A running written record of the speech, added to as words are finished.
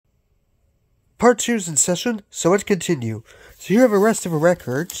Part 2's in session, so let's continue. So here are the rest of the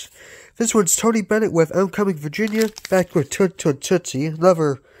records. This one's Tony Bennett with Homecoming Virginia, back with Toot, Tootsie,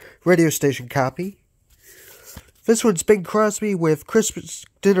 another radio station copy. This one's Bing Crosby with Christmas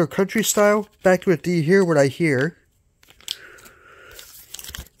Dinner Country Style, back with Do You Hear What I Hear.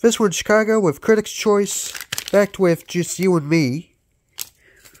 This one's Chicago with Critic's Choice, backed with Just You and Me.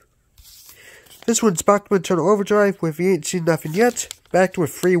 This one's Bachman-Turner Overdrive with You Ain't Seen Nothing Yet, backed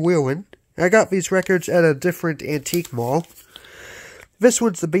with Wheelin. I got these records at a different antique mall. This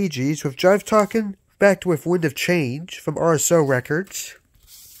one's the Bee Gees with Jive Talkin, backed with Wind of Change from RSO Records.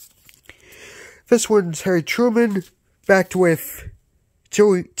 This one's Harry Truman, backed with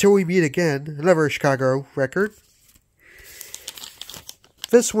Till We Meet Again, another Chicago record.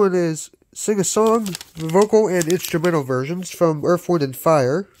 This one is Sing a Song, vocal and instrumental versions from Earth, Wind &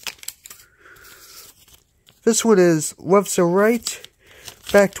 Fire. This one is Love So Right,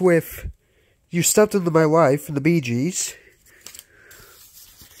 backed with You Stepped Into My Life from the Bee Gees.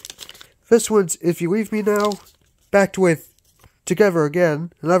 This one's If You Leave Me Now, backed with Together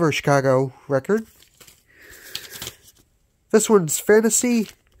Again, another Chicago record. This one's Fantasy,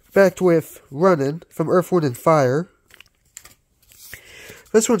 backed with Runnin from Earth, Wind & Fire.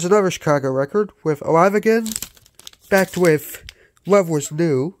 This one's another Chicago record with Alive Again, backed with Love Was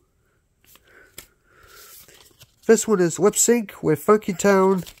New. This one is Lip Sync with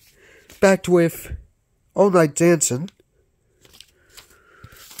Funkytown, backed with All Night Dancin'.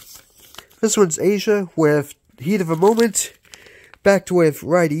 This one's Asia with Heat of a Moment, backed with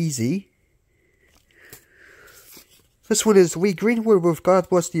Ride Easy. This one is Lee Greenwood with God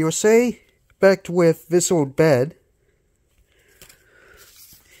Bless the USA, backed with This Old Bed.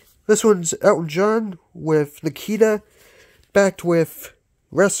 This one's Elton John with Nikita, backed with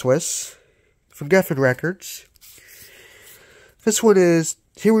Restless from Geffen Records. This one is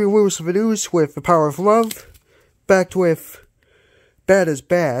Huey Lewis and the News with The Power of Love, backed with Bad Is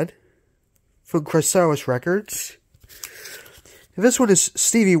Bad from Chrysalis Records. And this one is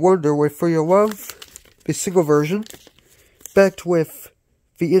Stevie Wonder with For Your Love, the single version, backed with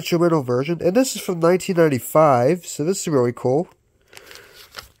the instrumental version. And this is from 1995, so this is really cool.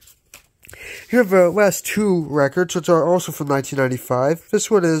 Here are the last two records, which are also from 1995.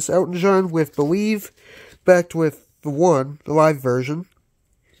 This one is Elton John with Believe, backed with the live version.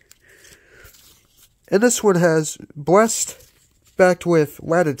 And this one has Blessed, backed with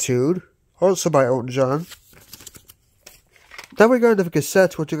Latitude, also by Elton John. Now we go into the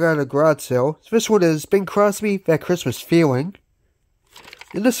cassettes, which are got at a garage sale. So this one is Bing Crosby, That Christmas Feeling.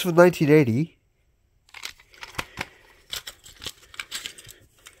 And this is from 1980.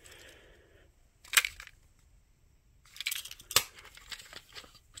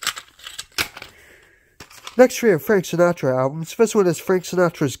 Next we have Frank Sinatra albums. This one is Frank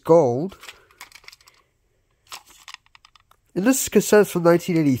Sinatra's Gold. And this is cassette from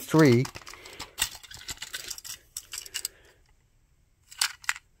 1983.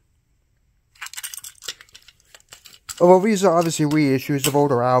 Although these are obviously reissues of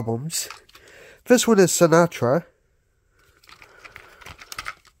older albums. This one is Sinatra.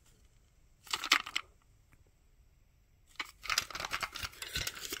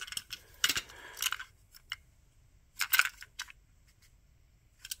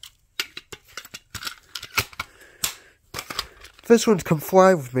 This one's Come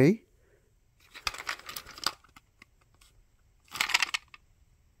Fly With Me.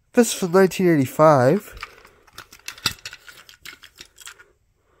 This is from 1985.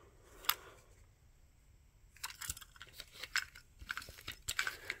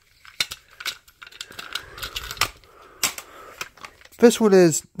 This one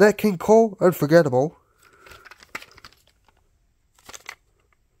is Nat King Cole, Unforgettable.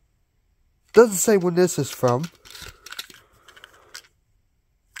 Doesn't say when this is from.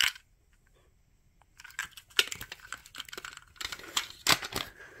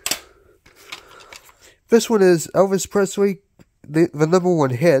 This one is Elvis Presley, the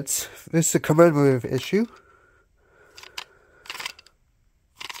 #1 hits. This is a commemorative issue.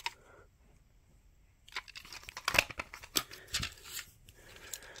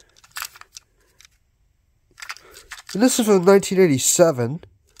 And this is from 1987.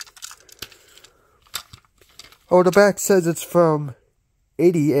 Oh, the back says it's from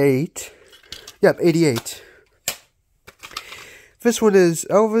 88. Yep, 88. This one is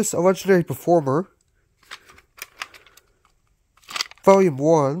Elvis, a Legendary Performer. Volume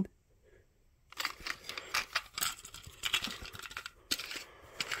 1.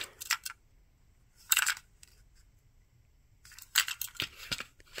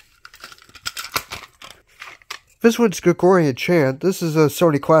 This one's Gregorian Chant. This is a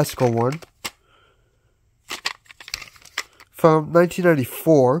Sony Classical one. from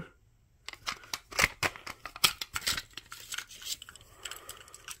 1994.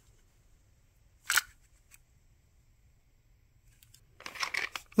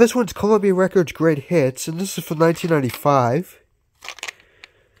 This one's Columbia Records Great Hits, and this is from 1995.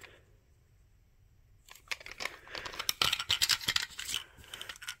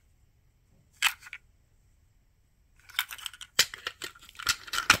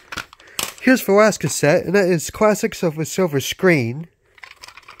 Here's the last cassette, and that is Classics of a Silver Screen.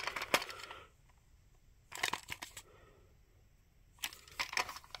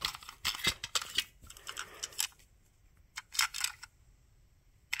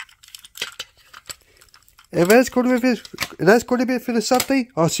 And that's going to be it for this update.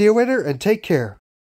 I'll see you later, and take care.